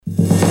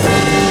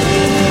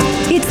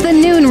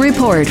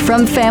report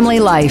from Family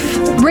Life,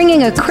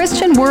 bringing a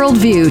Christian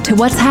worldview to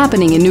what's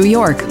happening in New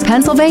York,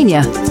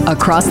 Pennsylvania,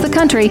 across the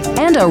country,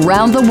 and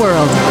around the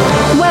world.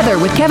 Weather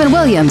with Kevin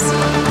Williams,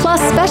 plus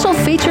special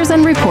features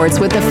and reports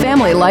with the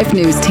Family Life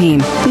News team.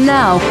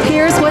 Now,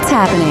 here's what's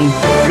happening.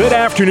 Good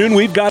afternoon.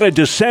 We've got a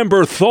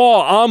December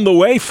thaw on the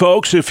way,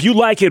 folks. If you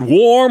like it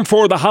warm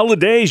for the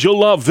holidays, you'll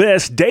love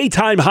this.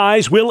 Daytime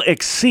highs will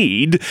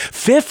exceed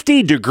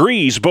 50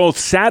 degrees both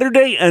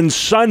Saturday and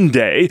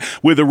Sunday,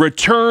 with a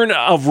return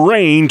of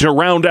rain to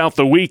round out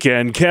the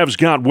weekend. Kev's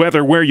got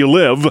weather where you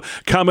live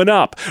coming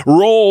up.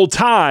 Roll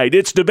Tide.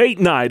 It's debate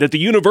night at the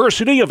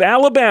University of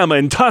Alabama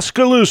in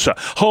Tuscaloosa,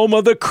 home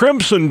of the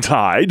Crimson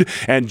Tide.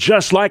 And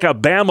just like a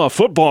Bama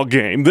football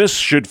game, this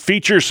should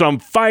feature some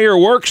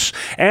fireworks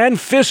and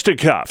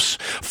fisticuffs.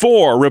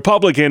 4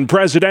 Republican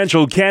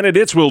presidential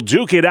candidates will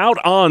duke it out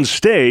on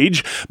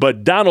stage,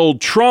 but Donald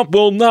Trump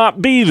will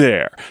not be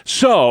there.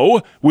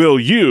 So, will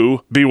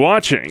you be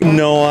watching?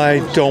 No, I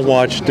don't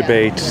watch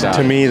debates.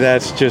 To me,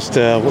 that's just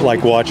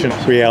like watching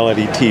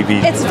reality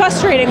TV. It's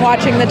frustrating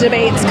watching the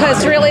debates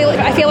because really,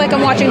 I feel like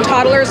I'm watching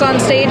toddlers on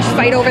stage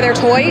fight over their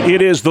toy.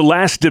 It is the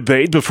last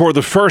debate before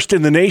the first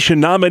in the nation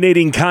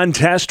nominating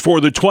contest for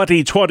the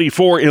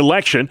 2024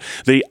 election,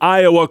 the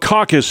Iowa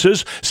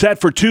caucuses, set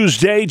for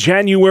Tuesday,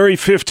 January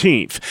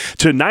 15th.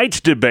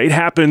 Tonight's debate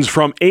happens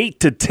from 8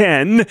 to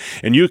 10,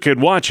 and you can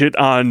watch it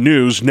on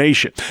News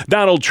Nation.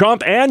 Donald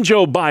Trump and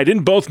Joe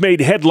Biden both made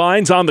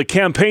headlines on the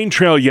campaign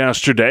trail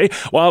yesterday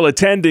while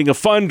attending a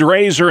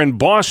fundraiser in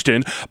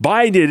Boston.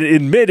 Biden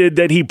admitted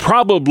that he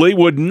probably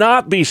would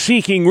not be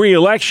seeking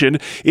re-election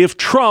if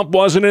Trump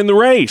wasn't in the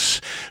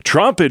race.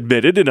 Trump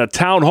admitted in a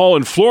town hall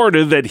in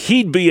Florida that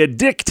he'd be a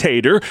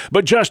dictator,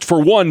 but just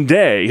for one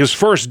day, his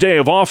first day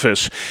of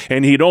office,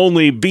 and he'd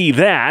only be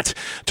that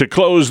to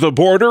close the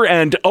border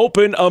and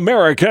open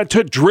America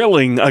to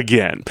drilling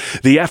again.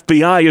 The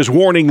FBI is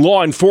warning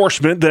law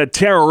enforcement that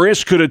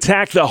terrorists could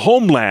attack the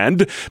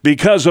homeland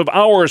because of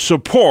our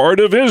support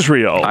of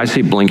Israel. I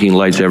see blinking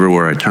lights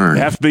everywhere I turn.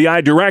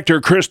 FBI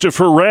Director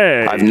Christopher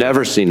Wray. I've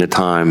never seen a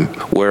time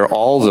where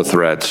all the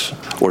threats,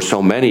 or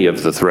so many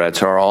of the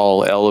threats, are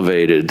all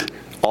elevated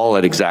all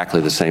at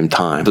exactly the same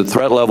time. The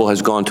threat level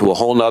has gone to a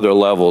whole nother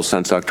level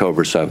since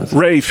October 7th.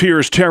 Wray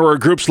fears terror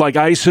groups like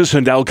ISIS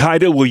and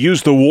Al-Qaeda will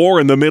use the war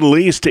in the Middle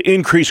East to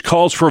increase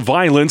calls for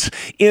violence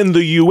in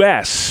the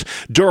U.S.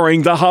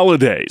 during the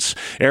holidays.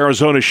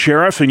 Arizona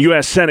Sheriff and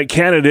U.S. Senate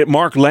candidate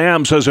Mark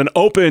Lamb says an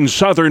open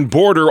southern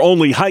border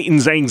only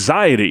heightens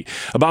anxiety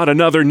about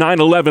another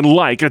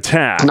 9/11-like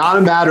attack. It's not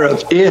a matter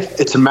of if,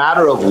 it's a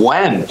matter of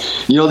when.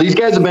 You know, these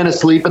guys have been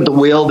asleep at the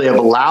wheel. They have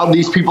allowed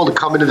these people to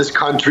come into this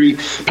country,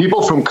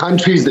 people from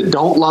countries that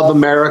don't love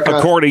America.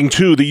 According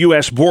to the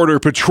U.S. Border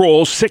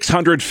Patrol,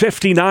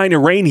 659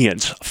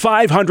 Iranians,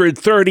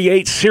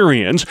 538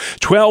 Syrians,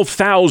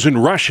 12,000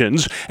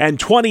 Russians, and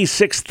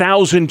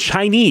 26,000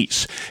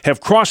 Chinese have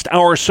crossed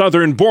our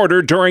southern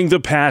border during the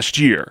past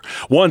year.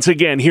 Once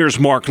again, here's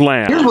Mark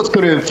Lamb. Here's what's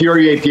going to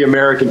infuriate the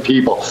American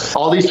people.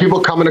 All these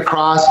people coming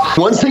across,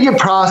 once they get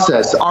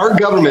processed, our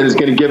government is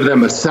going to give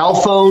them a cell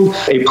phone,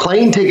 a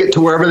plane ticket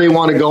to wherever they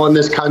want to go in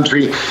this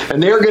country,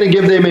 and they're going to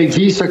give them a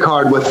Visa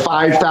card with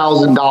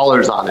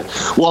 $5,000 on it.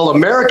 While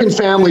American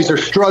families are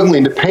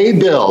struggling to pay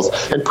bills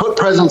and put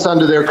presents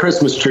under their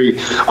Christmas tree,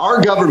 our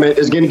government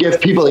is going to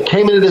give people that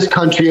came into this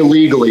country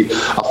illegally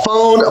a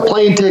phone, a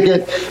plane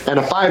ticket, and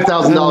a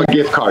 $5,000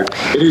 gift card.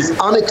 It is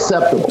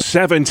unacceptable.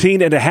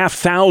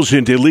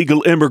 17,500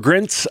 illegal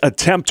immigrants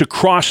attempt to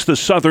cross the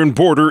southern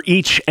border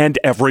each and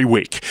every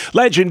week.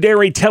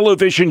 Legendary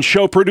television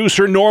show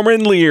producer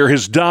Norman Lear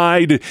has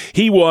died.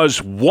 He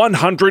was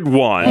 101.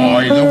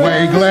 Boy, the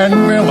way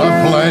Glenn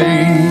Miller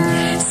played.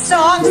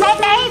 Songs that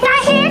made the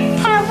hit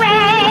parade.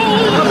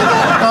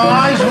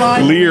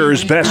 Lear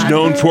is best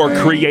known for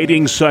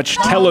creating such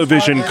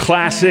television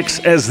classics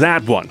as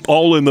that one,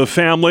 All in the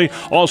Family,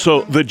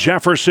 also The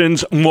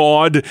Jeffersons,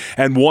 Maude,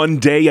 and One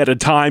Day at a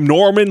Time.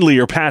 Norman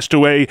Lear passed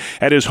away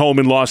at his home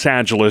in Los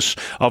Angeles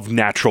of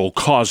natural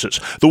causes.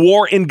 The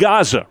war in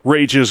Gaza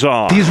rages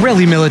on. The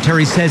Israeli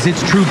military says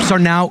its troops are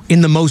now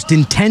in the most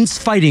intense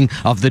fighting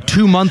of the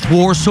 2-month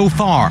war so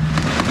far,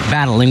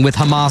 battling with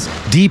Hamas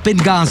deep in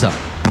Gaza,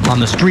 on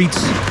the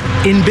streets,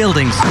 in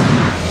buildings,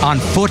 on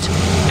foot,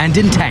 and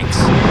in tanks.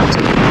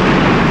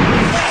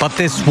 But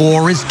this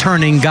war is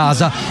turning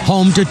Gaza,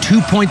 home to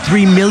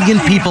 2.3 million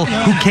people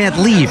who can't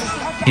leave,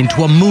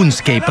 into a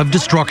moonscape of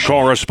destruction.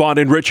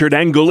 Correspondent Richard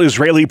Engel,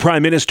 Israeli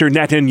Prime Minister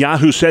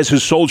Netanyahu says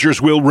his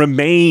soldiers will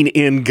remain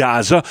in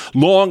Gaza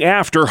long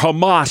after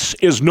Hamas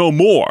is no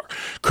more.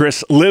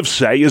 Chris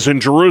Livesay is in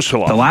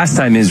Jerusalem. The last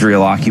time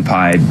Israel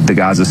occupied the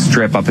Gaza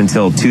Strip up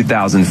until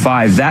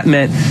 2005, that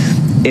meant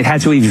it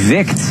had to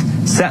evict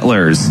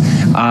settlers.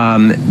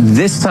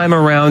 This time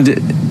around,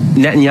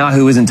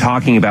 Netanyahu isn't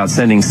talking about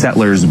sending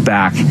settlers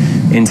back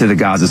into the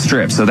Gaza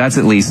Strip. So that's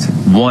at least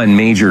one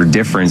major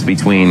difference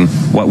between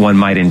what one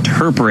might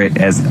interpret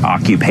as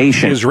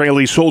occupation.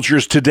 Israeli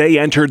soldiers today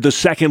entered the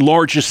second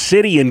largest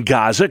city in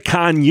Gaza,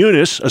 Khan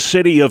Yunis, a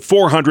city of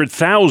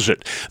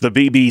 400,000. The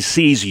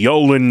BBC's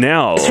Yolan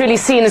Nell. It's really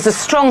seen as a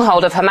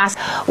stronghold of Hamas,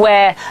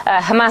 where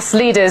Hamas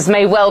leaders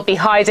may well be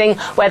hiding,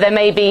 where there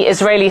may be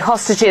Israeli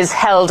hostages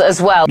held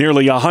as well.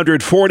 Nearly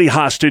 140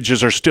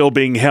 hostages are still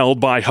being held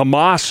by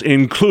Hamas,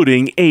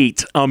 including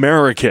 8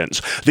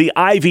 Americans. The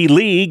Ivy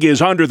League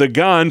is under the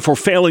gun for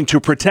failing to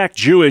protect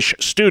Jewish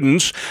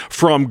students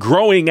from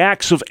growing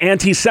acts of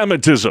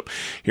anti-Semitism.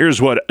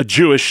 Here's what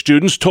Jewish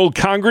students told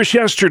Congress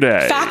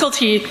yesterday.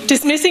 Faculty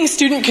dismissing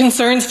student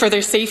concerns for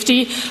their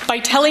safety by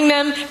telling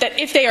them that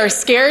if they are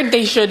scared,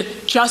 they should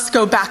just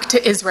go back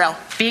to Israel.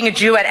 Being a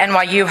Jew at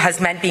NYU has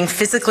meant being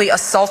physically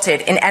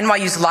assaulted in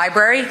NYU's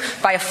library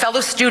by a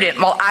fellow student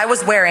while I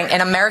was wearing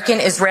an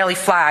American-Israeli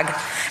flag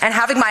and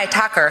having my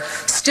attacker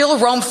still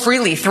roam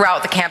freely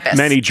throughout the campus.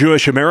 Many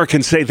Jewish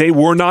Americans say they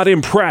were not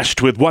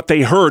impressed with what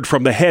they heard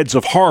from the heads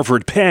of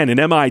Harvard, Penn, and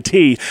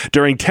MIT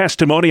during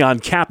testimony on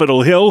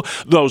Capitol Hill.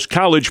 Those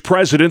college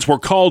presidents were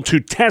called to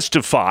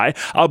testify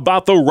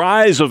about the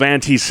rise of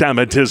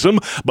anti-Semitism,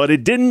 but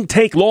it didn't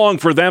take long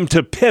for them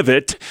to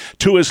pivot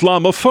to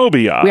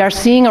Islamophobia. We are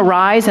seeing a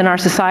rise in our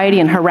society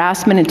in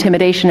harassment,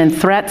 intimidation, and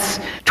threats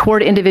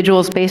toward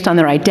individuals based on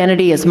their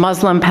identity as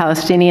Muslim,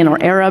 Palestinian,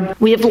 or Arab.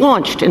 We have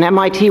launched an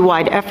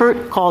MIT-wide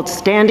effort called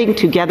Standing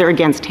Together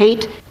Against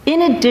Hate.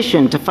 In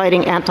addition to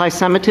fighting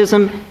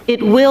anti-Semitism,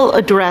 it will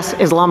address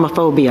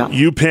Islamophobia.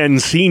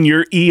 UPenn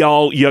senior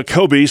Eyal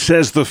Yacobi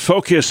says the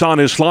focus on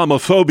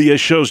Islamophobia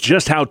shows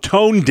just how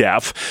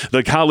tone-deaf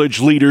the college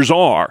leaders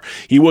are.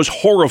 He was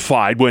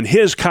horrified when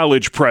his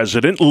college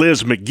president,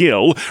 Liz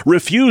McGill,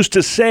 refused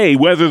to say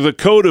whether the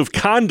code of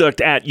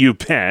conduct at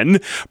UPenn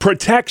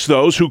protects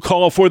those who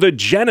call for the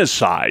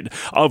genocide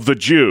of the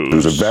Jews. It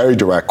was a very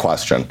direct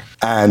question.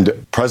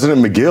 And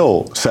President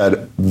McGill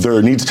said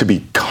there needs to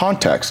be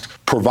context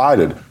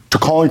provided to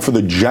calling for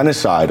the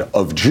genocide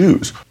of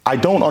Jews. I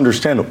don't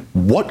understand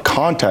what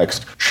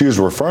context she is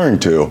referring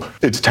to.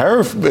 It's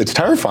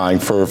terrifying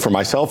for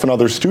myself and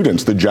other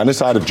students. The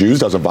genocide of Jews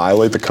doesn't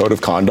violate the code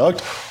of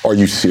conduct. Are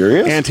you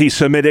serious?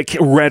 Anti-Semitic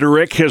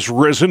rhetoric has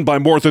risen by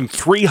more than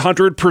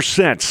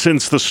 300%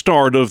 since the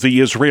start of the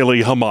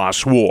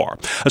Israeli-Hamas war.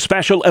 A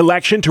special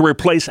election to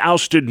replace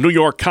ousted New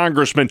York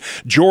Congressman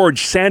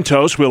George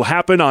Santos will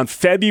happen on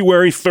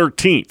February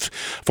 13th.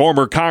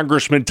 Former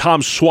Congressman Tom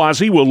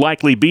Suozzi will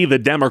likely be the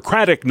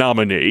Democratic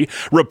nominee.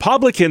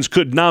 Republicans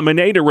could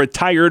nominate a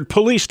retired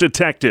police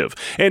detective,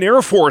 an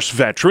Air Force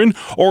veteran,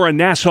 or a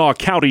Nassau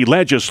County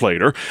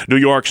legislator. New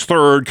York's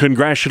 3rd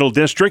congressional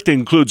district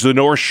includes the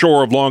North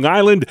Shore of Long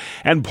Island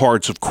and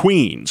parts of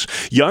Queens.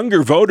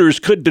 Younger voters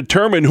could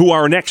determine who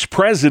our next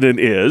president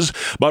is,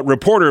 but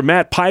reporter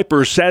Matt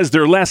Piper says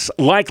they're less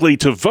likely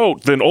to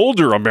vote than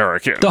older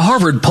Americans. The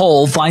Harvard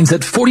poll finds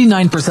that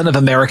 49% of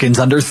Americans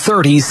under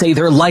 30 say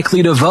they're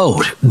likely to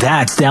vote.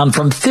 That's down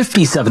from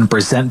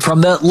 57% from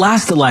the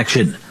last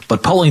election.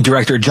 But polling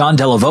director John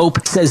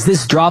Delavolpe says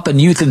this drop in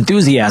youth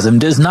enthusiasm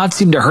does not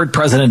seem to hurt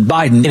President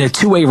Biden in a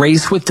two-way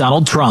race with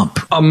Donald Trump.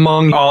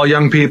 Among all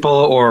young people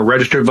or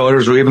registered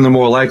voters or even the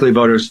more likely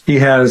voters, he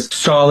has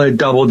solid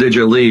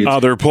double-digit leads.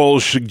 Other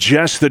polls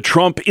suggest that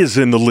Trump is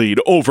in the lead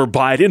over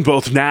Biden,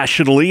 both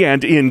nationally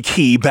and in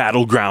key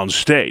battleground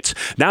states.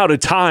 Now to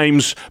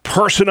Time's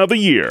Person of the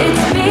Year.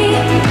 It's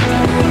me.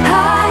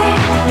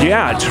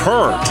 Yeah, it's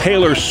her,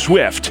 Taylor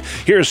Swift.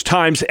 Here's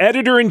Time's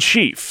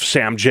editor-in-chief,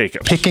 Sam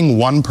Jacobs. Picking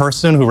one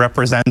person who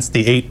represents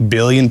the 8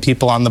 billion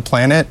people on the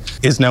planet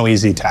is no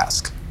easy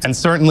task. And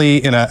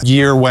certainly in a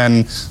year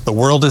when the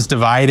world is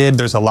divided,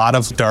 there's a lot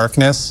of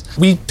darkness,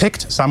 we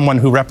picked someone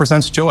who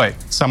represents joy,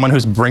 someone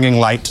who's bringing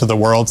light to the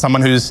world,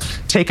 someone who's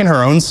taken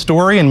her own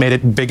story and made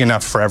it big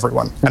enough for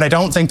everyone. And I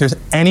don't think there's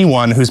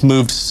anyone who's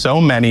moved so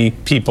many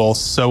people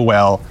so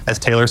well as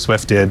Taylor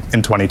Swift did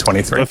in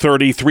 2023. The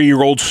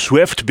 33-year-old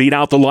Swift beat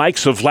out the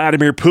likes of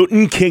Vladimir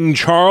Putin, King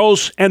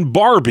Charles, and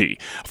Barbie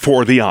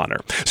for the honor.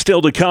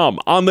 Still to come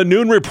on the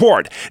Noon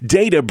Report,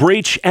 data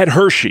breach at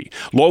Hershey.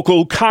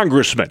 Local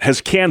congressman has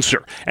canceled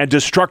and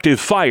destructive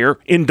fire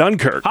in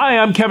Dunkirk. Hi,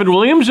 I'm Kevin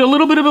Williams. A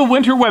little bit of a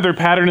winter weather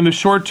pattern in the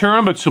short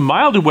term, but some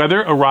milder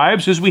weather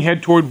arrives as we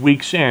head toward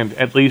week's end,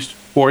 at least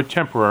for a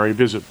temporary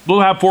visit.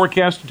 We'll have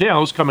forecast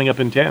details coming up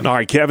in 10. All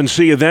right, Kevin,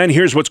 see you then.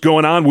 Here's what's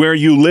going on where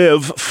you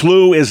live.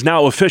 Flu is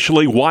now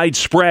officially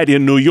widespread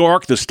in New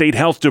York. The state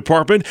health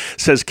department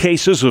says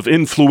cases of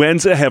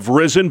influenza have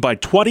risen by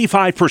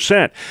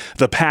 25%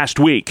 the past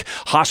week.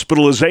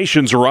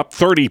 Hospitalizations are up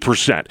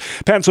 30%.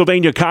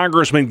 Pennsylvania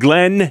Congressman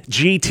Glenn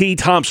G.T.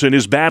 Thompson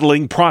is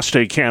battling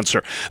prostate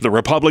cancer. The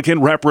Republican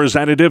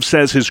representative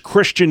says his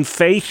Christian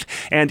faith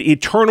and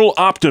eternal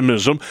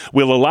optimism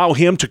will allow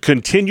him to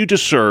continue to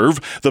serve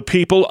the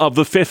people of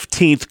the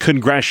 15th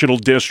Congressional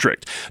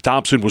District.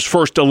 Thompson was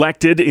first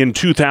elected in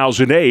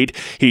 2008.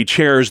 He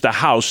chairs the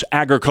House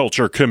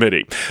Agriculture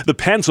Committee. The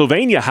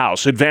Pennsylvania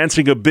House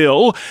advancing a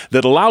bill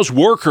that allows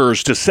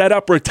workers to set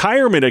up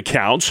retirement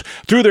accounts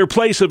through their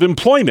place of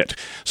employment.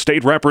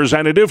 State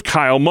Representative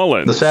Kyle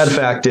Mullins. The sad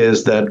fact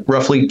is that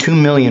roughly 2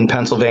 million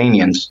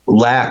Pennsylvanians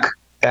lack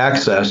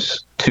access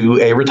to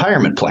a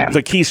retirement plan.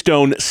 The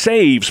Keystone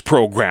Saves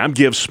program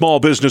gives small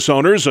business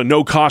owners a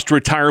no-cost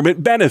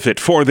retirement benefit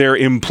for their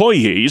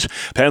employees.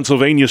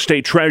 Pennsylvania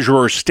State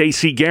Treasurer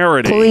Stacey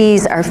Garrity.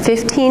 Employees are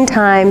 15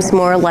 times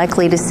more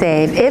likely to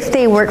save if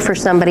they work for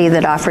somebody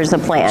that offers a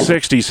plan.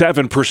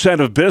 67%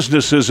 of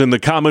businesses in the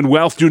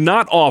Commonwealth do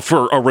not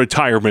offer a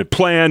retirement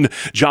plan.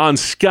 John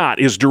Scott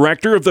is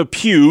director of the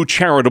Pew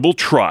Charitable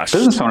Trust.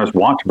 Business owners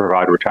want to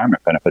provide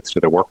retirement benefits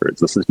to their workers.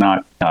 This is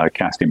not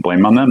casting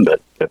blame on them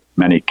that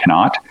many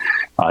cannot.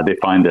 They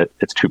find that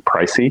it's too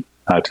pricey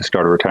to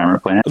start a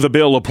retirement plan. The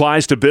bill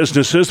applies to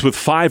businesses with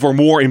 5 or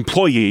more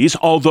employees.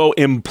 Although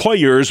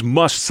employers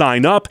must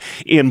sign up,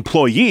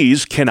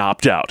 employees can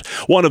opt out.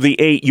 One of the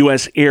 8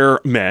 U.S.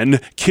 airmen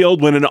killed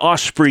when an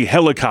Osprey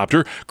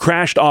helicopter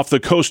crashed off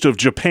the coast of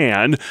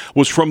Japan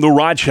was from the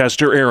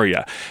Rochester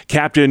area.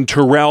 Captain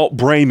Terrell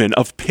Brayman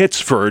of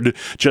Pittsford,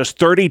 just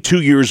 32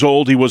 years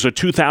old, he was a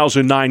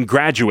 2009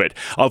 graduate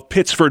of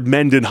Pittsford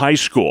Mendon High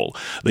School.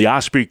 The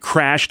Osprey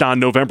crashed on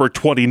November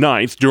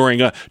 29th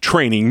during a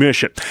training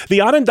mission.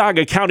 The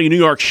Onondaga County, New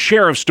York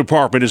Sheriff's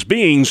Department is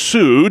being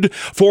sued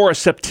for a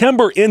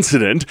September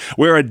incident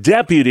where a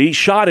deputy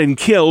shot and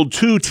killed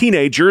 2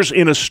 teenagers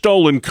in a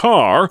stolen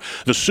car.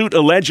 The suit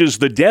alleges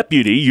the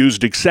deputy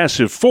used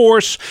excessive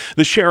force.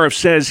 The sheriff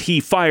says he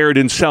fired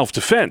in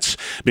self-defense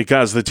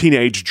because the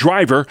teenage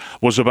driver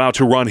was about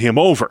to run him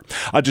over.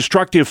 A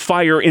destructive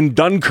fire in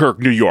Dunkirk,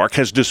 New York,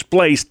 has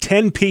displaced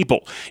 10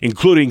 people,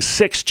 including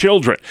 6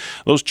 children.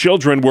 Those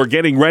children were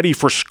getting ready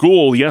for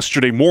school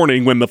yesterday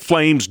morning when the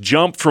flames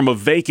jumped from a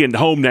vacant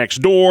home next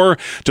door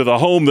to the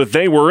home that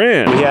they were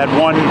in. We had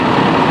one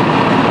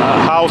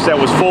house that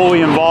was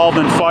fully involved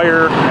in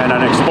fire and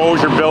an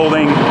exposure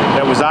building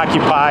that was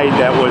occupied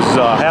that was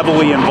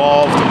heavily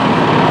involved.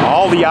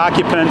 All the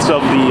occupants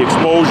of the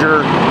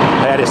exposure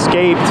had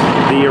escaped.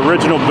 The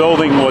original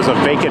building was a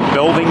vacant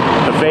building.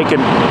 The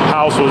vacant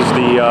house was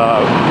the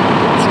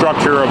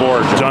structure of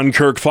origin.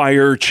 Dunkirk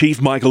Fire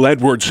Chief Michael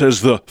Edwards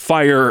says the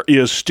fire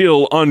is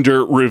still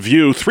under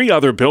review. 3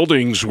 other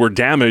buildings were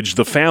damaged.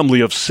 The family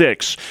of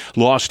 6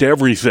 lost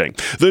everything.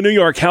 The New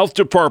York Health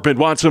Department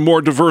wants a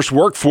more diverse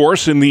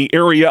workforce in the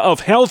area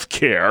of health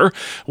care.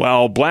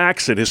 While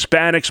blacks and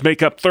Hispanics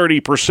make up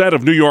 30%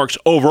 of New York's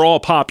overall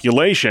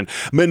population,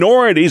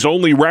 minorities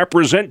only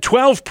represent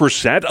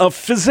 12% of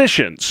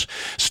physicians.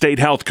 State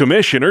Health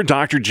Commissioner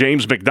Dr.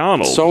 James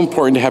McDonald. It's so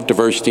important to have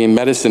diversity in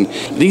medicine.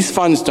 These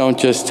funds don't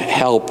just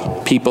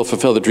help people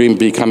fulfill the dream of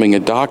becoming a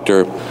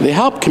doctor. They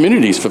help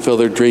communities fulfill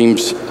their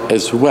dreams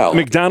as well.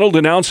 McDonald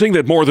announcing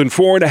that more than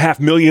 $4.5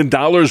 million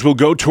will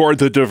go toward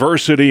the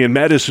Diversity in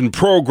Medicine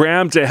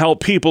program to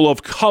help people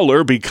of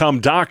color become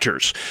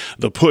doctors.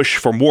 The push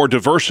for more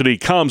diversity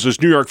comes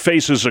as New York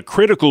faces a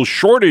critical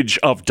shortage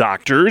of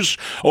doctors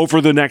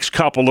over the next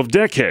couple of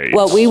decades.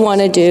 What we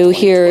want to do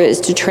here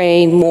is to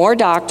train more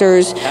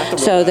doctors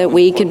so that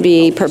we can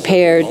be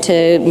prepared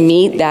to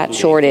meet that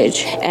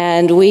shortage.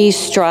 And we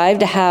strive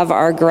to have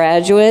our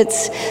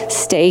graduates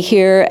stay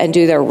here and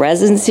do their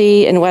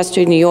residency in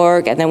Western New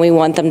York, and then we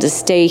want them to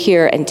stay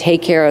here and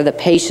take care of the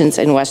patients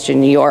in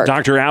Western New York.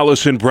 Dr.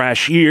 Allison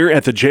Brashear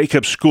at the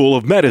Jacobs School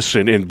of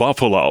Medicine in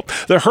Buffalo.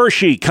 The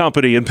Hershey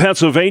Company in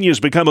Pennsylvania has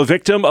become a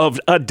victim of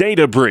a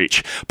data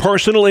breach.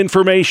 Personal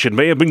information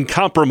may have been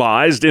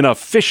compromised in a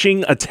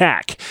phishing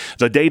attack.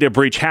 The data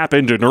breach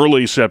happened in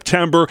early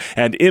September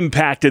and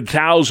impacted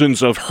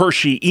thousands of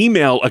Hershey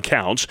email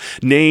accounts.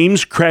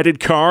 Names, credit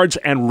cards,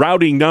 and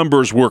routing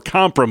numbers were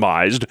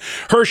compromised.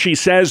 Hershey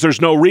says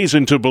there's no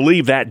reason to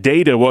believe that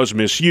data was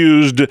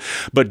misused,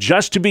 but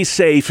just to be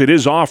safe, it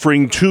is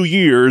offering 2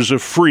 years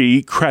of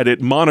free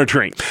credit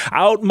monitoring.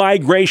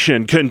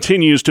 Out-migration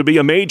continues to be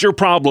a major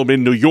problem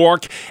in New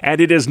York, and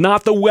it is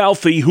not the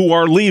wealthy who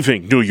are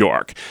leaving New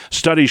York.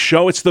 Studies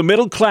show it's the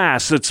middle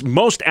class that's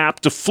most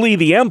apt to flee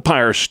the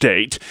Empire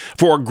State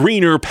for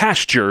greener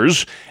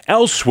pastures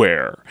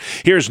elsewhere.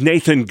 Here's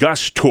Nathan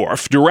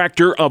Gustorf,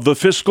 director of the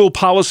Fiscal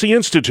Policy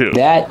Institute.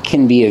 That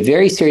can be a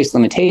very serious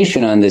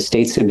limitation on the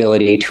state's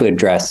ability to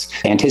address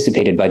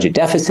anticipated budget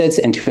deficits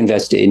and to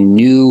invest in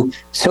new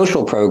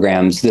social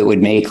programs that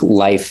would make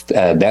life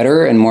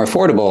better and more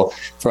affordable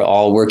for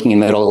all working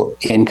and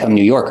middle-income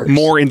New Yorkers.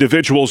 More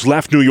individuals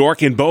left New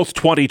York in both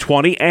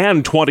 2020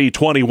 and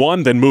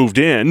 2021 than moved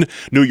in.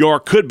 New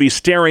York could be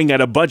staring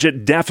at a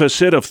budget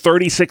deficit of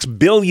 $36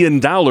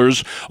 billion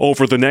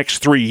over the next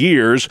 3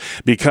 years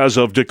because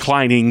of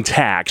declining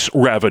tax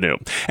revenue.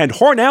 And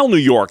Hornell, New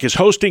York is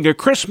hosting a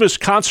Christmas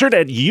concert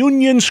at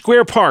Union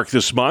Square Park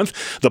this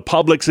month. The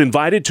public's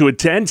invited to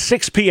attend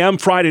 6 p.m.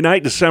 Friday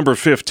night, December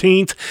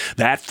 15th.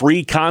 That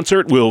free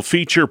concert will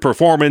feature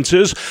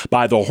performances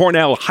by the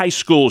Hornell High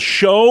School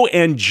Show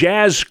and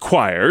Jazz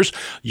Choirs.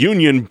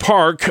 Union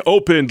Park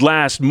opened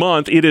last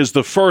month. It is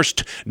the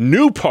first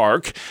new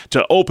park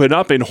to open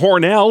up in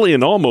Hornell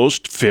in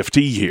almost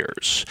 50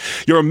 years.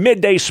 Your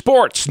midday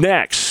sports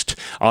next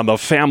on the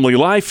Family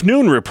Life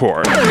Noon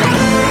Report.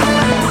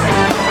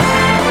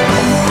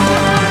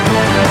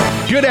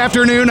 Good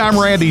afternoon, I'm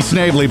Randy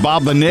Snavely.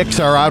 Bob, the Knicks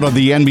are out of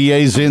the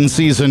NBA's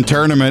in-season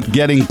tournament,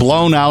 getting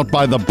blown out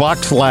by the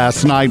Bucks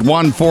last night,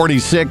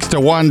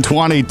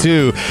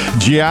 146-122.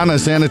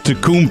 Giannis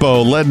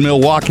Antetokounmpo led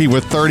Milwaukee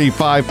with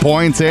 35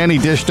 points, and he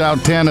dished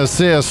out 10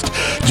 assists.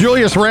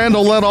 Julius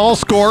Randle led all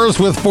scorers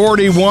with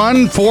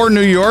 41 for New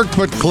York,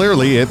 but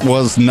clearly it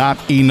was not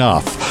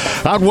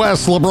enough. Out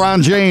west,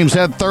 LeBron James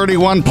had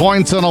 31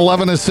 points and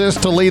 11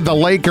 assists to lead the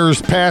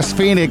Lakers past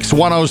Phoenix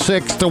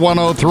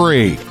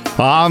 106-103.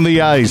 On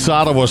the ice,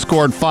 Ottawa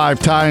scored 5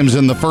 times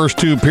in the first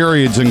 2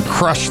 periods and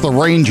crushed the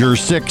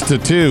Rangers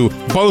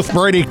 6-2. Both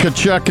Brady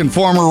Tkachuk and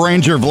former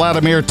Ranger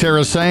Vladimir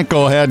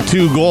Tarasenko had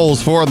 2 goals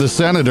for the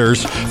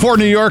Senators. For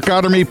New York,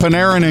 Artemi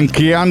Panarin and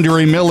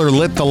Keandre Miller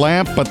lit the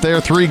lamp, but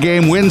their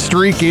 3-game win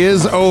streak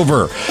is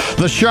over.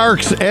 The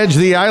Sharks edged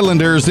the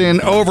Islanders in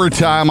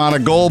overtime on a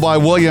goal by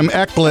William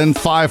Eklund,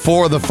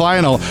 5-4 the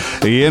final.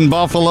 In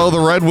Buffalo,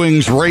 the Red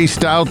Wings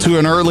raced out to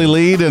an early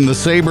lead, and the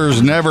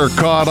Sabres never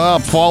caught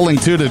up, falling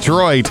to Detroit.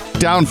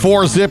 Down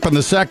 4-0 in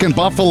the second,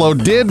 Buffalo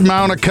did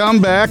mount a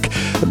comeback,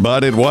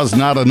 but it was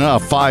not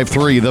enough.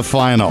 5-3 the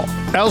final.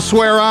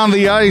 Elsewhere on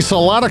the ice, a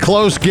lot of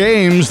close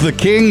games. The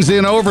Kings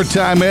in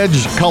overtime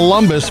edged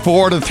Columbus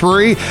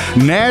 4-3.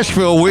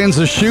 Nashville wins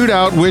a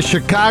shootout with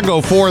Chicago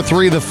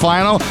 4-3 the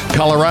final.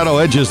 Colorado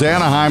edges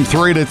Anaheim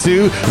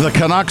 3-2. The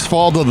Canucks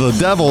fall to the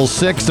Devils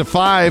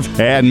 6-5.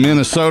 And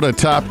Minnesota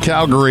topped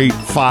Calgary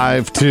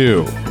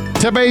 5-2.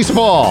 To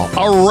baseball,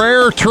 a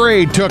rare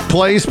trade took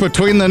place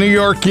between the New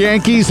York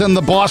Yankees and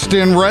the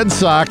Boston Red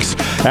Sox.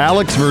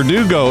 Alex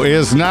Verdugo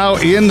is now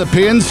in the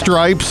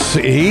pinstripes.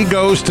 He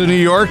goes to New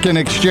York in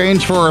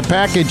exchange for a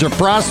package of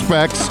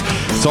prospects.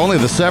 It's only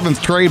the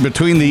 7th trade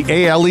between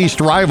the AL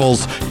East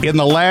rivals in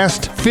the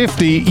last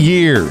 50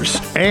 years.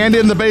 And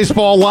in the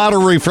baseball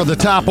lottery for the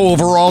top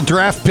overall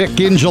draft pick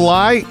in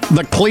July,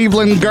 the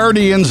Cleveland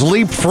Guardians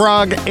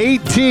leapfrog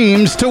 8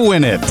 teams to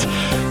win it.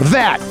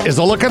 That is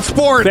a look at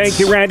sports. Thank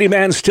you, Randy.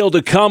 Man, still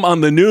to come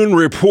on the Noon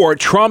Report.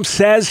 Trump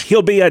says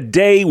he'll be a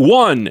day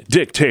one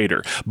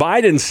dictator.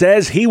 Biden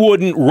says he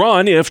wouldn't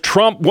run if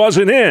Trump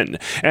wasn't in.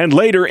 And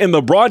later in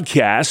the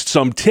broadcast,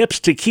 some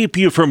tips to keep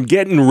you from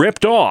getting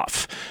ripped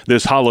off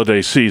this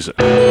holiday season.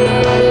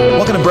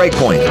 Welcome to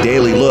Breakpoint, a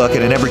daily look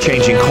at an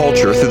ever-changing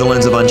culture through the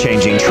lens of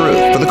unchanging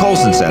truth. For the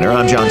Colson Center,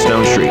 I'm John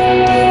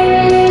Stonestreet.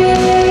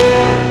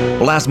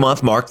 Well, last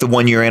month marked the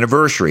 1-year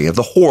anniversary of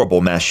the horrible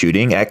mass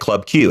shooting at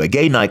Club Q, a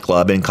gay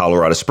nightclub in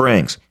Colorado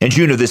Springs. In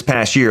June of this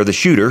past year, the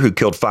shooter, who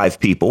killed 5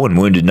 people and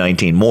wounded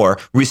 19 more,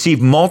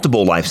 received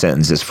multiple life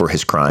sentences for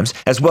his crimes,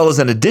 as well as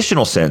an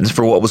additional sentence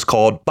for what was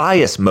called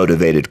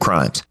bias-motivated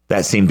crimes.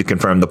 That seemed to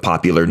confirm the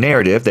popular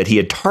narrative that he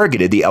had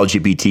targeted the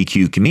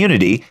LGBTQ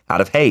community out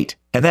of hate.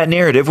 And that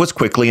narrative was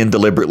quickly and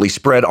deliberately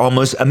spread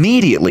almost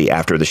immediately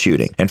after the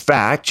shooting. In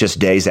fact, just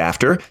days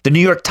after, the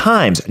New York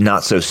Times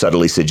not so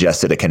subtly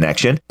suggested a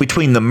connection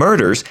between the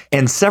murders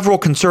and several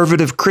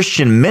conservative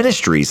Christian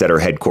ministries that are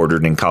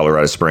headquartered in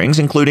Colorado Springs,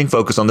 including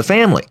Focus on the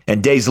Family.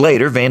 And days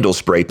later, vandals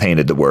spray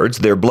painted the words,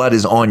 "Their blood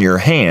is on your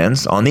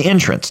hands," on the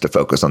entrance to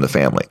Focus on the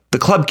Family. The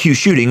Club Q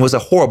shooting was a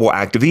horrible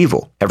act of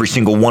evil. Every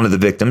single one of the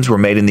victims were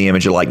made in the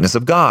image and likeness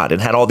of God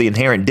and had all the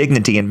inherent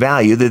dignity and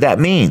value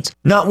that means.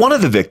 Not one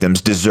of the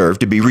victims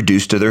deserved to be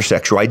reduced to their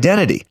sexual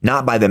identity,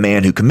 not by the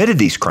man who committed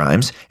these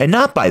crimes, and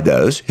not by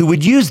those who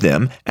would use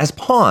them as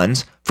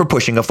pawns for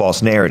pushing a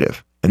false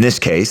narrative. In this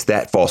case,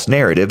 that false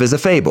narrative is a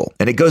fable,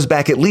 and it goes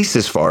back at least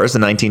as far as the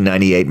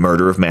 1998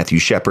 murder of Matthew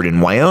Shepard in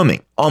Wyoming.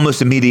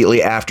 Almost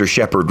immediately after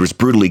Shepard was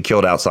brutally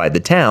killed outside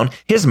the town,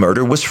 his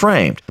murder was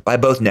framed by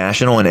both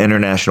national and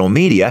international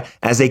media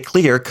as a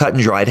clear,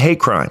 cut-and-dried hate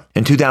crime.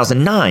 In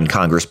 2009,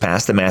 Congress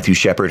passed the Matthew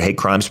Shepard Hate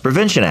Crimes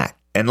Prevention Act.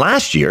 And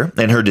last year,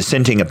 in her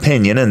dissenting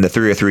opinion in the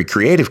 303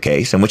 Creative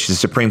case, in which the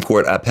Supreme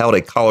Court upheld a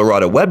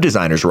Colorado web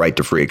designer's right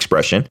to free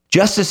expression,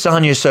 Justice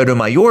Sonia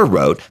Sotomayor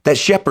wrote that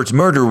Shepard's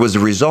murder was a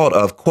result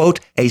of, quote,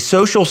 a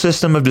social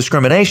system of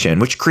discrimination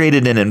which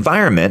created an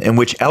environment in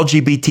which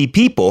LGBT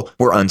people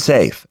were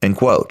unsafe, end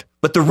quote.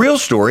 But the real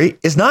story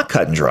is not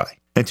cut and dry.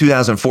 In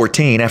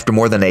 2014, after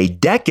more than a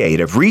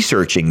decade of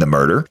researching the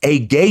murder, a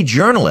gay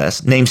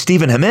journalist named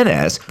Stephen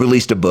Jimenez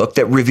released a book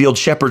that revealed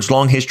Shepard's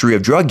long history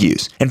of drug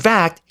use. In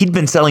fact, he'd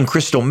been selling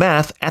crystal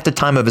meth at the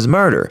time of his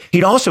murder.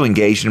 He'd also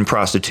engaged in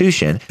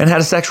prostitution and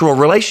had a sexual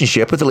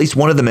relationship with at least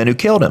one of the men who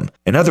killed him.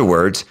 In other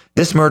words,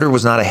 this murder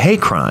was not a hate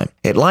crime.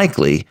 It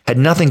likely had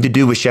nothing to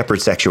do with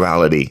Shepard's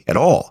sexuality at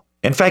all.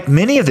 In fact,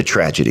 many of the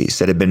tragedies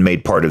that have been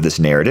made part of this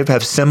narrative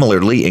have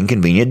similarly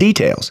inconvenient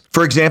details.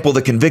 For example,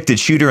 the convicted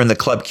shooter in the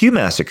Club Q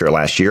massacre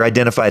last year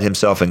identified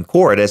himself in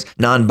court as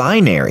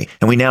non-binary,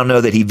 and we now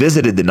know that he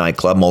visited the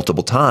nightclub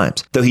multiple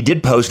times. Though he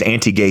did post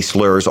anti-gay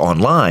slurs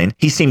online,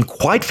 he seemed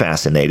quite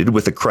fascinated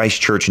with the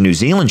Christchurch, New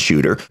Zealand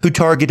shooter who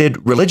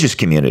targeted religious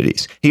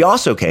communities. He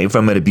also came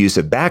from an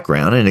abusive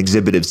background and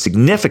exhibited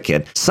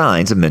significant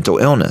signs of mental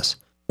illness.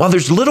 While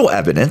there's little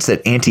evidence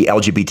that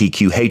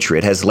anti-LGBTQ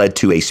hatred has led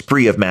to a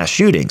spree of mass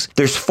shootings,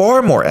 there's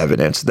far more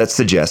evidence that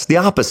suggests the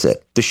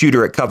opposite. The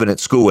shooter at Covenant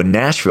School in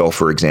Nashville,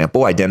 for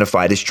example,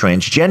 identified as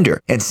transgender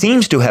and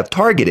seems to have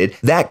targeted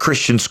that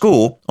Christian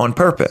school on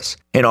purpose.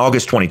 In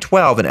August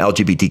 2012, an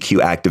LGBTQ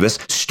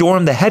activist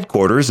stormed the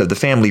headquarters of the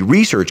Family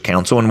Research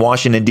Council in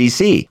Washington,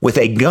 D.C. with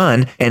a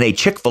gun and a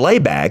Chick-fil-A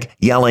bag,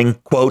 yelling,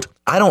 quote,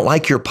 "I don't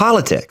like your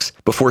politics,"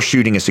 before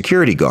shooting a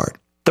security guard.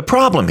 The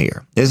problem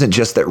here isn't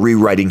just that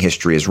rewriting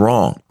history is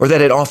wrong, or that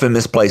it often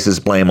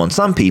misplaces blame on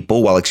some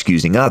people while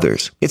excusing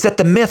others. It's that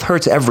the myth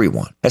hurts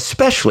everyone,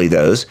 especially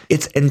those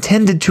it's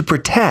intended to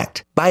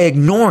protect, by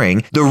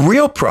ignoring the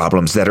real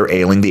problems that are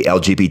ailing the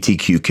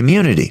LGBTQ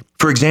community.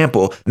 For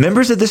example,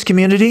 members of this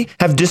community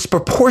have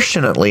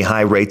disproportionately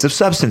high rates of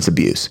substance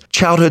abuse,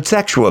 childhood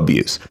sexual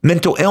abuse,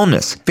 mental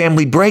illness,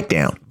 family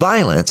breakdown,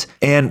 violence,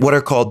 and what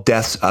are called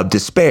deaths of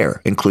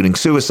despair, including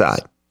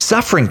suicide.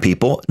 Suffering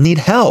people need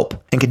help,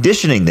 and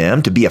conditioning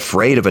them to be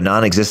afraid of a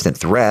non-existent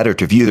threat or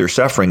to view their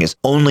suffering as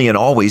only and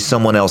always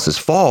someone else's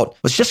fault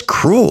was just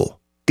cruel.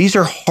 These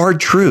are hard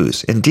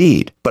truths,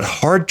 indeed, but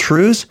hard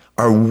truths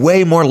are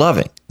way more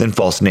loving than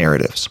false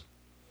narratives.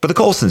 For the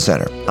Colson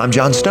Center, I'm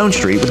John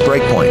Stonestreet with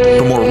Breakpoint.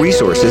 For more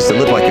resources to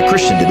live like a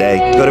Christian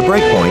today, go to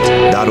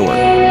breakpoint.org.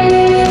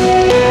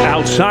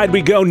 Outside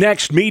we go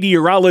next,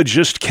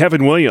 meteorologist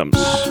Kevin Williams.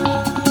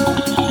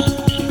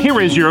 Here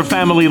is your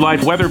family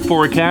life weather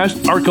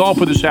forecast. Our call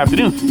for this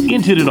afternoon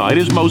into tonight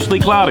is mostly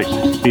cloudy.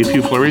 Be a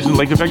few flurries and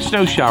lake effect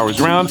snow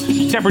showers around.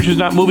 Temperatures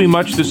not moving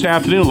much this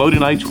afternoon. Low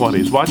tonight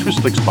 20s. Watch for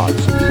slick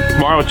spots.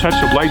 Tomorrow a touch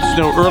of light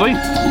snow early.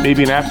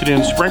 Maybe an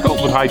afternoon sprinkle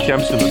with high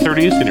temps in the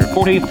 30s to near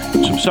 40.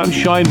 Some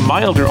sunshine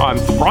milder on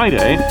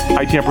Friday.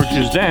 High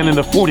temperatures then in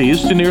the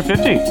 40s to near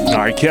 50. All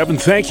right, Kevin,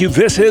 thank you.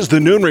 This is the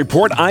Noon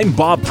Report. I'm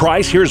Bob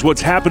Price. Here's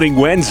what's happening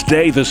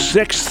Wednesday, the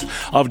 6th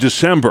of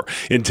December.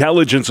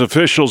 Intelligence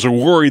officials are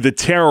worried that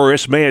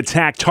terrorists may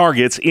attack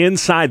targets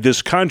inside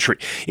this country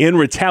in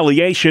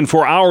retaliation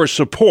for our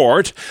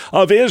support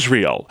of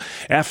Israel.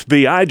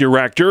 FBI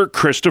Director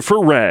Christopher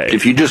Wray.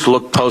 If you just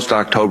look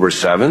post-October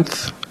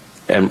 7th,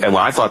 and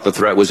I thought the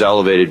threat was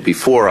elevated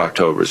before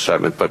October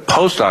 7th, but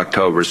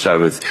post-October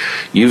 7th,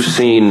 you've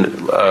seen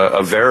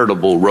a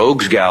veritable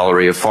rogues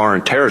gallery of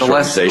foreign terrorist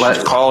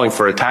organizations calling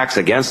for attacks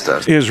against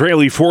us.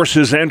 Israeli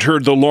forces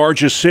entered the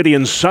largest city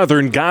in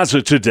southern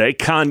Gaza today,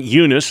 Khan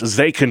Yunis, as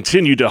they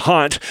continue to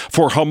hunt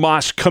for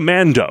Hamas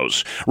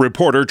commandos.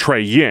 Reporter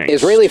Trey Ying.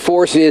 Israeli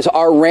forces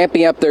are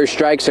ramping up their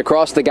strikes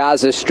across the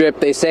Gaza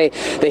Strip. They say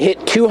they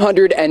hit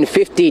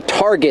 250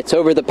 targets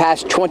over the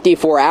past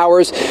 24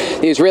 hours.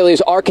 The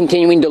Israelis are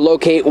continuing to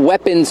locate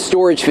weapons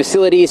storage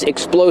facilities,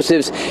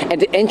 explosives,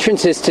 and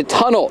entrances to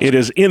tunnels. It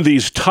is in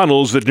these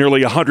tunnels that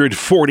nearly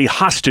 140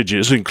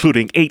 hostages,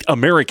 including 8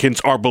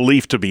 Americans, are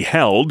believed to be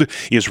held.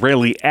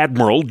 Israeli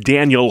Admiral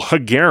Daniel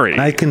Hagari.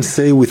 I can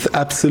say with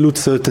absolute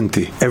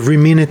certainty, every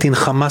minute in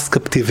Hamas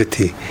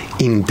captivity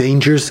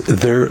endangers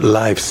their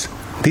lives.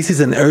 This is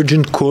an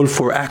urgent call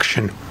for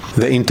action.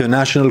 The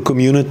international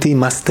community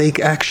must take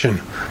action.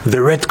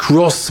 The Red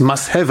Cross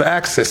must have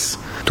access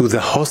to the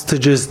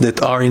hostages that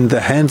are in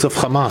the hands of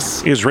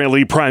Hamas.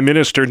 Israeli Prime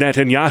Minister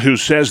Netanyahu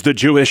says the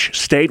Jewish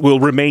state will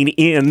remain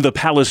in the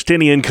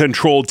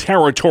Palestinian-controlled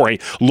territory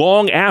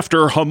long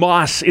after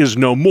Hamas is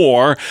no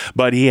more,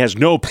 but he has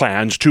no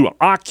plans to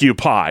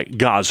occupy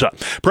Gaza.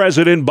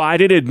 President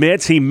Biden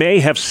admits he may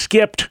have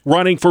skipped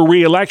running for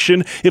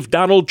re-election if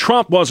Donald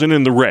Trump wasn't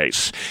in the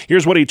race.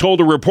 Here's what he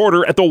told a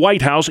reporter at the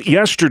White House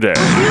yesterday.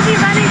 Will you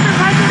be running for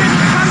president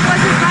if Trump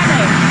wasn't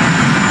Friday?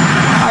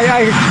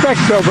 I expect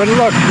so, but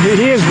look,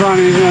 he is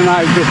running, and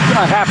I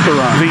have to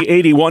run. The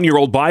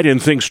 81-year-old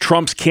Biden thinks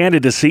Trump's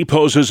candidacy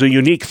poses a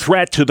unique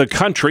threat to the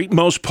country.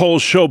 Most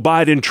polls show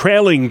Biden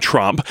trailing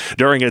Trump.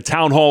 During a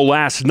town hall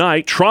last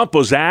night, Trump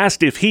was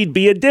asked if he'd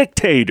be a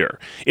dictator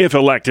if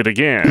elected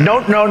again. No,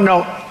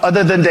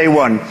 other than day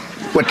one.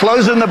 We're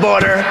closing the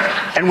border,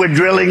 and we're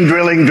drilling.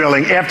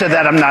 After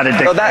that, I'm not a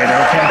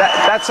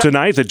dictator.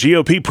 Tonight, the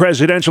GOP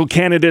presidential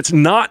candidates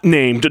not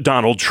named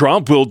Donald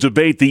Trump will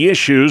debate the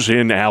issues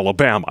in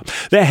Alabama.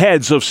 The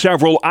heads of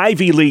several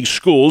Ivy League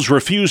schools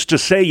refused to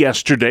say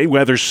yesterday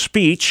whether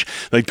speech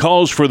that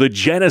calls for the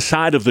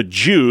genocide of the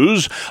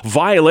Jews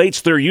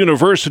violates their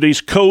university's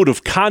code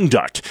of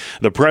conduct.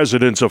 The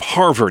presidents of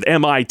Harvard,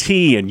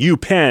 MIT, and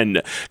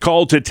UPenn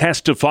called to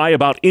testify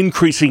about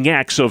increasing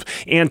acts of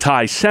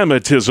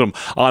anti-Semitism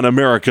on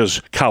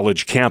America's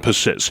college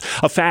campuses.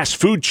 A fast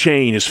food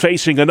chain is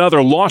facing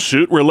another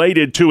lawsuit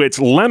related to its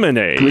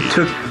lemonade. We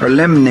took our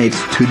lemonade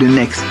to the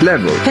next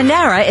level.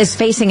 Panera is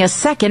facing a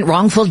second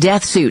wrongful wrongful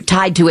death suit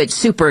tied to its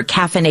super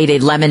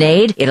caffeinated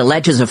lemonade. It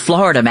alleges a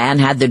Florida man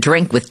had the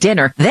drink with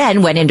dinner,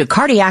 then went into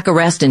cardiac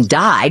arrest and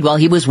died while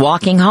he was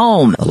walking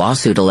home. The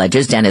lawsuit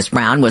alleges Dennis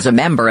Brown was a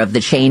member of the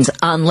chain's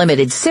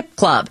Unlimited Sip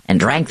Club and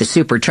drank the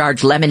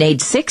supercharged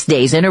lemonade 6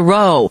 days in a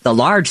row. The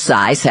large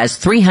size has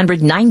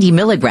 390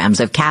 milligrams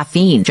of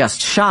caffeine,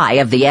 just shy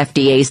of the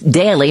FDA's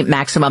daily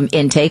maximum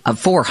intake of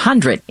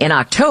 400. In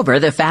October,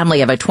 the family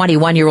of a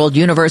 21-year-old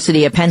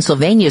University of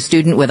Pennsylvania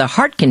student with a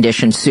heart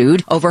condition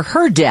sued over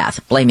her death,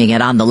 blaming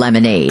it on the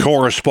lemonade.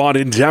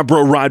 Correspondent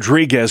Deborah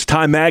Rodriguez.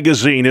 Time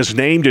magazine has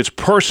named its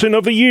Person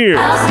of the Year.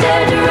 I'll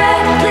stare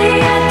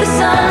directly at the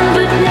sun,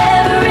 but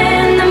never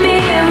in the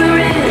mirror.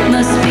 It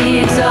must be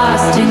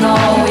exhausting,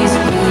 always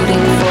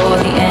rooting for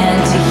the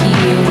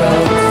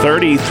anti-hero.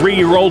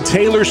 33-year-old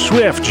Taylor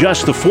Swift,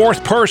 just the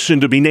fourth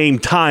person to be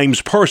named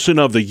Time's Person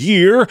of the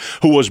Year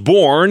who was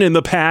born in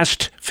the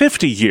past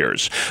 50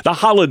 years. The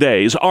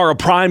holidays are a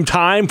prime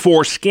time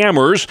for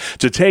scammers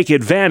to take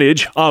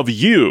advantage of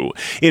you.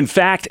 In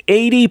fact,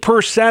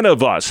 80%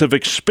 of us have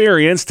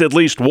experienced at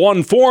least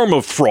one form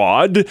of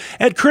fraud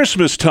at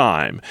Christmas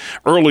time.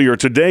 Earlier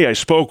today, I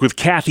spoke with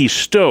Kathy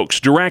Stokes,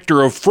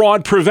 Director of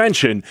Fraud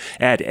Prevention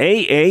at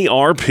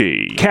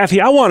AARP. Kathy,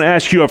 I want to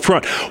ask you up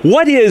front,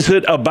 what is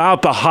it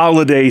about the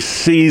holiday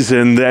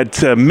season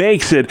that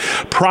makes it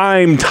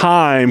prime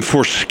time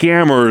for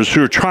scammers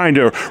who are trying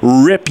to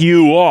rip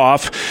you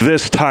off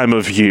this time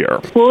of year?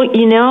 Well,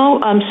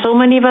 so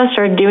many of us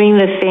are doing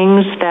the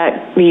things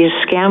that these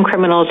scam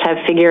criminals have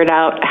figured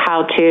out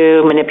how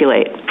to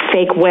manipulate.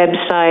 Fake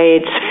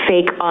websites,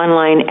 fake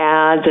online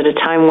ads at a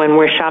time when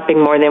we're shopping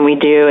more than we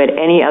do at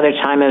any other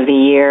time of the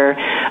year,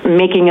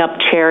 making up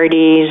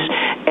charities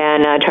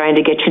and trying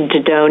to get you to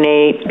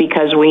donate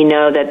because we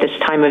know that this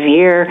time of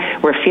year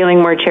we're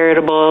feeling more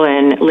charitable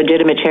and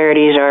legitimate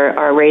charities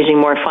are raising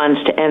more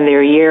funds to end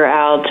their year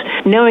out.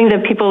 Knowing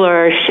that people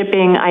are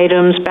shipping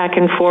items back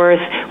and forth,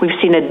 we've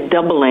seen a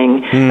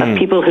doubling of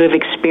people who have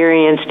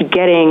experienced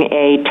getting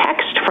a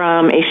text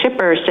from a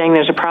shipper saying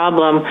there's a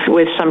problem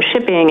with some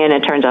shipping, and it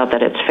turns out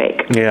that it's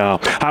fake. Yeah,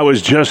 I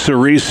was just a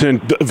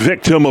recent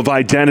victim of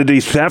identity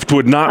theft,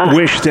 would not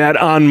wish that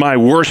on my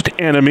worst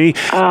enemy.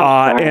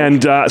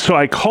 So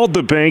I called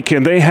the bank,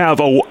 and they have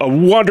a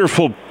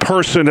wonderful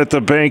person at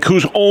the bank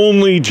whose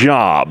only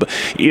job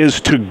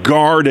is to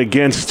guard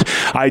against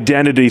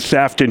identity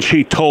theft, and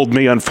she told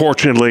me,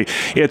 unfortunately,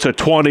 it's a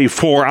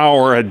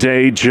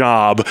 24-hour-a-day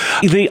job.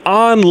 The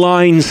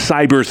online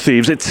cyber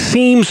thieves, it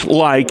seems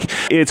like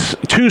it's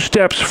 2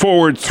 steps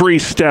forward, 3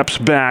 steps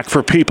back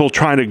for people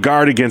trying to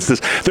guard against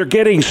this. They're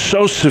getting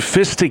so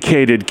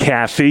sophisticated,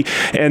 Kathy,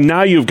 and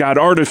now you've got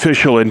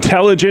artificial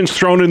intelligence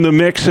thrown in the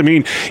mix. I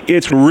mean,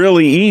 it's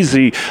really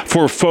easy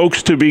for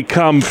folks to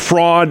become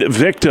fraud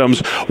victims.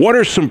 What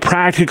are some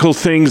practical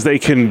things they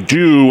can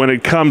do when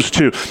it comes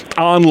to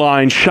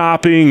online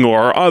shopping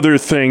or other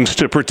things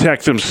to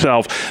protect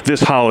themselves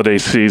this holiday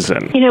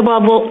season?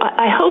 Bob,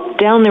 I hope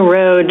down the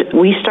road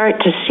we start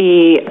to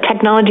see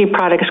technology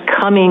products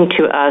coming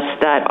to us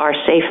that are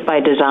safe by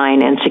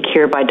design and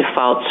secure by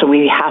default. So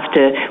we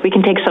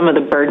can take some of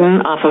the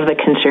burden off of the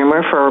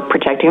consumer for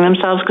protecting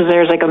themselves, because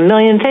there's like a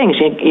million things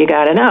you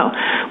got to know.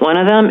 One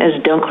of them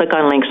is don't click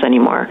on links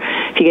anymore.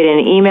 If you get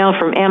an email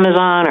from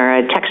Amazon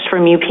or a text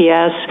from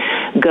UPS,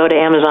 go to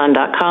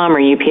Amazon.com or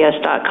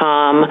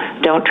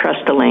UPS.com. Don't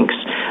trust the links.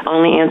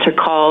 Only answer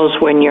calls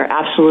when you're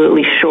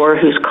absolutely sure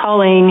who's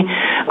calling.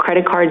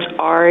 Credit cards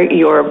are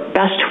your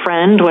best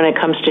friend when it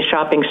comes to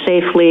shopping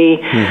safely.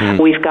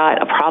 We've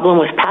got a problem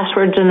with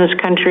passwords in this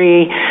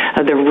country.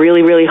 They're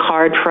really, really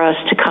hard for us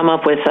to come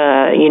up with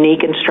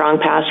unique and strong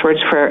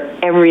passwords for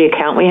every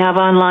account we have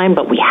online,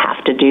 but we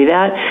have to do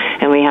that,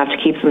 and we have to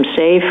keep them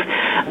safe.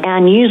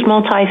 And use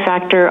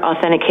multi-factor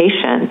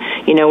authentication,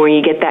 where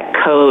you get that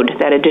code,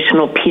 that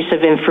additional piece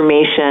of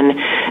information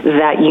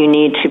that you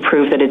need to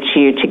prove that it's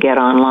you to get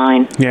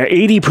online. Yeah,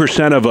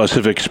 80% of us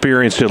have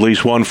experienced at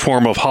least one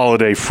form of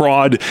holiday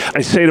fraud.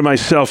 I say to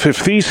myself,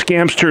 if these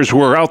scamsters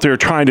were out there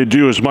trying to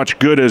do as much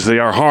good as they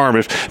are harm,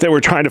 if they were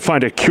trying to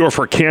find a cure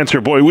for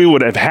cancer, boy, we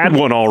would have had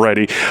one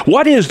already.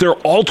 What is their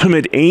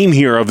ultimate aim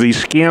here of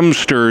these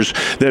scamsters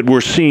that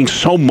we're seeing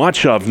so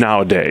much of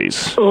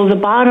nowadays? Well, the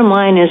bottom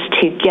line is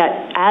to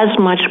get as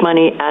much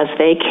money as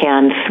they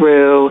can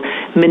through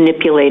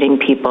manipulating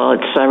people.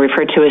 It's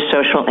referred to as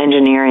social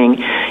engineering,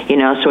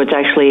 so it's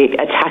actually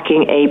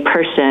attacking a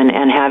person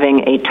and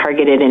having a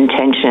targeted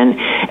intention.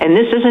 And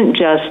this isn't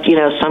just,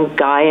 some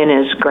guy in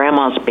his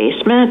grandma's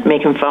basement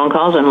making phone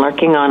calls and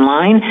lurking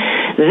online.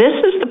 This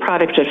is the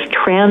product of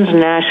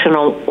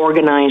transnational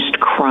organized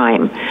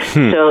crime.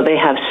 So they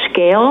have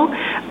scale.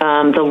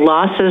 The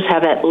losses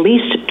have at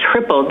least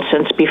tripled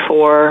since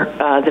before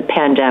the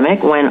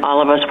pandemic, when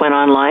all of us went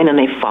online and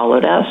they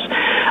followed us.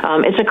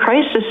 It's a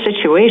crisis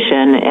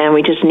situation, and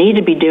we just need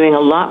to be doing a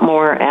lot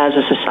more as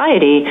a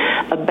society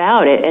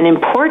about it, and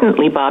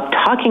importantly, Bob,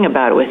 talking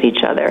about it with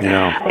each other.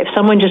 Yeah. If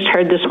someone just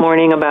heard this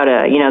morning about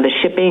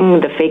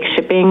the fake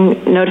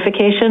shipping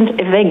notifications,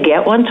 if they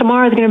get one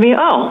tomorrow, they're going to be,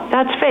 oh,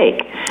 that's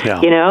fake.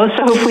 Yeah.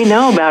 So if we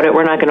know about it,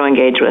 we're not going to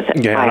engage with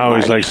it. Yeah, I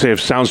always like to say, if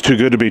it sounds too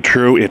good to be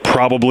true, it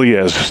probably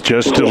is.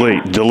 Just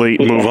delete,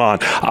 move on.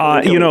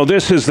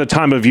 This is the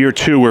time of year,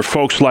 too, where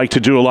folks like to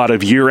do a lot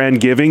of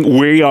year-end giving.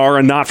 We are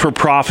a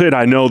not-for-profit.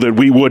 I know that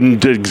we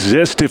wouldn't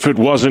exist if it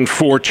wasn't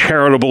for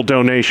charitable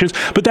donations,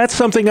 but that's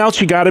something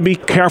else you got to be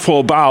careful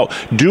about.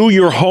 Do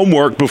your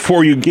homework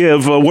before you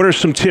give. What are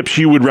some tips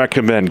you would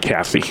recommend,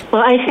 Kathy?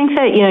 Well, I think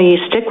that, you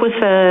stick with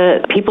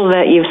the people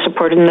that you've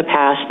supported in the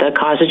past, the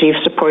causes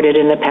you've supported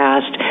in the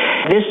past.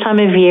 This time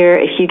of year,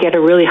 if you get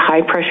a really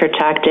high-pressure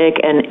tactic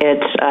and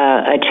it's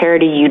a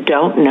charity you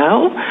don't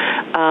know,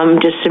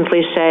 just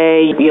simply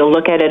say you'll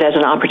look at it as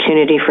an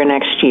opportunity for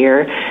next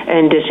year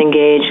and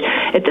disengage.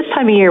 At this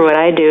time of year, what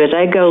I do is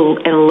I go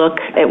and look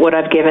at what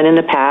I've given in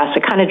the past.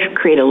 I kind of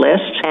create a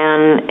list,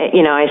 and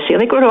I see,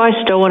 do I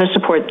still want to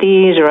support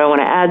these, or I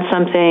want to add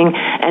something,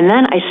 and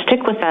then I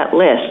stick with that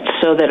list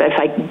so that if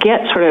I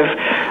get sort of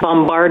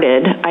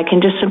bombarded, I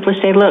can just simply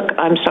say, look,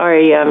 I'm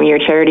sorry, your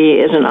charity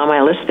isn't on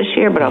my list this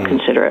year, but I'll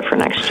consider it for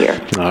next year.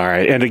 All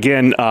right. And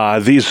again,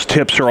 these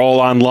tips are all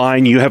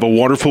online. You have a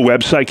wonderful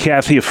website,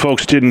 Kathy. If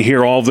folks didn't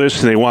hear all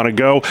this and they want to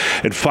go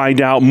and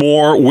find out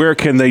more, where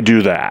can they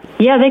do that?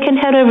 Yeah, they can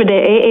head over to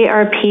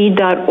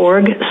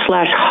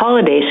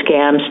aarp.org/holiday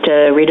scams to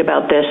read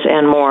about this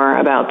and more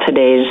about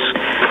today's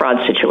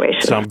fraud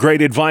situation. Some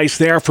great advice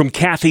there from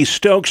Kathy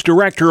Stokes,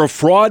 Director of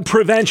Fraud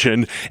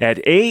Prevention at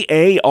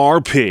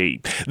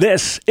AARP.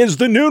 This is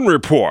the Noon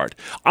Report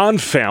on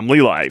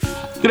Family Life.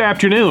 Good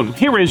afternoon.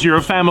 Here is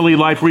your Family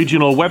Life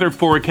regional weather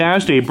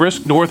forecast. A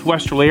brisk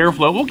northwesterly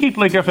airflow will keep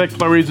lake effect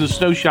flurries and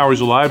snow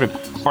showers alive in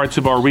parts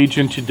of our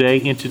region today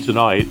into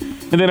tonight.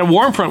 And then a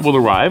warm front will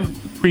arrive,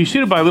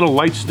 preceded by a little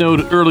light snow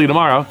early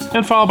tomorrow,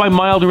 and followed by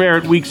milder air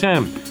at week's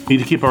end. Need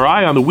to keep our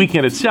eye on the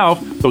weekend itself,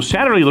 though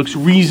Saturday looks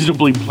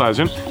reasonably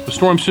pleasant. The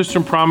storm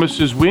system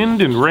promises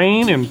wind and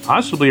rain and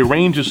possibly a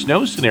range of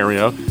snow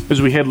scenario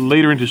as we head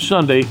later into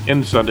Sunday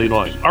and Sunday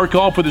night. Our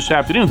call for this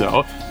afternoon,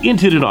 though,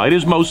 into tonight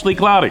is mostly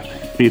cloudy.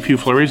 Be a few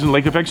flurries and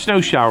lake effect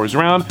snow showers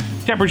around.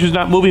 Temperatures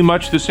not moving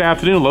much this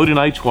afternoon, low to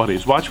night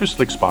 20s. Watch for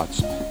slick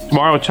spots.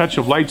 Tomorrow, a touch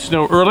of light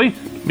snow early.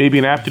 Maybe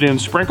an afternoon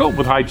sprinkle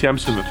with high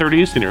temps in the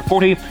 30s to near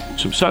 40.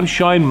 Some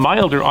sunshine,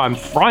 milder on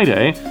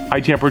Friday. High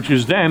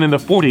temperatures then in the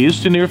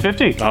 40s to near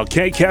 50.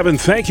 Okay, Kevin,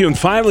 thank you. And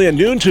finally, at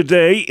noon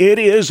today, it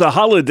is a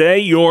holiday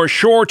you're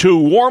sure to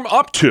warm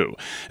up to,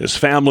 as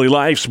Family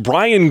Life's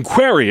Brian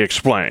Query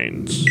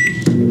explains.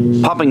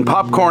 Popping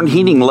popcorn,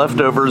 heating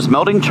leftovers,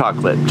 melting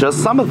chocolate,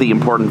 just some of the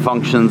important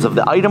functions of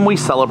the item we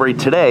celebrate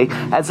today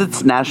as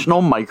its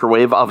National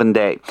Microwave Oven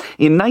Day.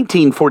 In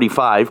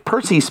 1945,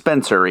 Percy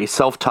Spencer, a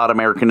self-taught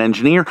American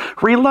engineer,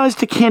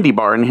 realized a candy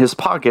bar in his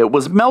pocket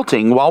was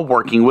melting while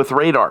working with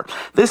radar.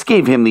 This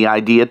gave him the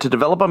idea to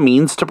develop a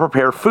means to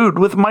prepare food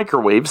with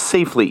microwaves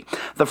safely.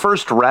 The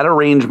first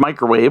Rad-A-Range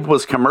microwave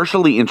was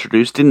commercially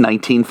introduced in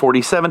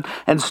 1947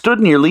 and stood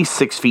nearly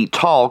 6 feet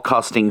tall,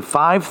 costing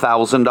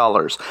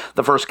 $5,000.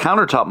 The first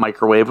countertop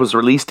microwave was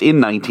released in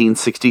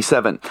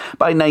 1967.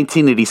 By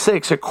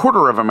 1986, a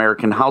quarter of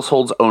American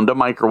households owned a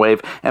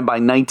microwave, and by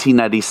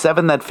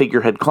 1997, that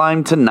figure had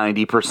climbed to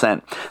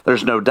 90%.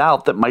 There's no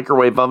doubt that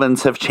microwave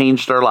ovens have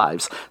changed our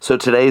lives, so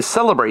today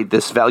celebrate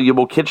this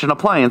valuable kitchen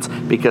appliance,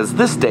 because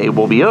this day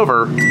will be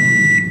over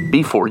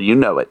before you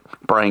know it.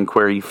 Brian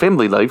Query,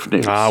 Family Life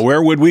News.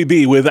 Where would we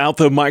be without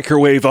the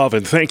microwave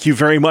oven? Thank you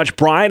very much,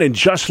 Brian. And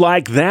just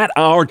like that,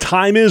 our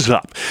time is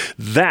up.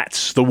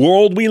 That's the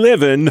world we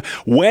live in,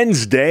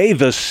 Wednesday,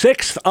 the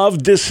 6th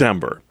of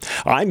December.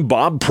 I'm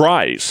Bob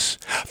Price,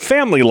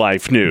 Family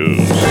Life News.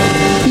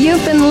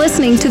 You've been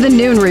listening to the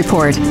Noon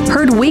Report,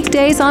 heard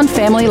weekdays on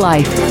Family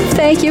Life.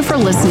 Thank you for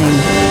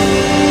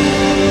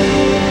listening.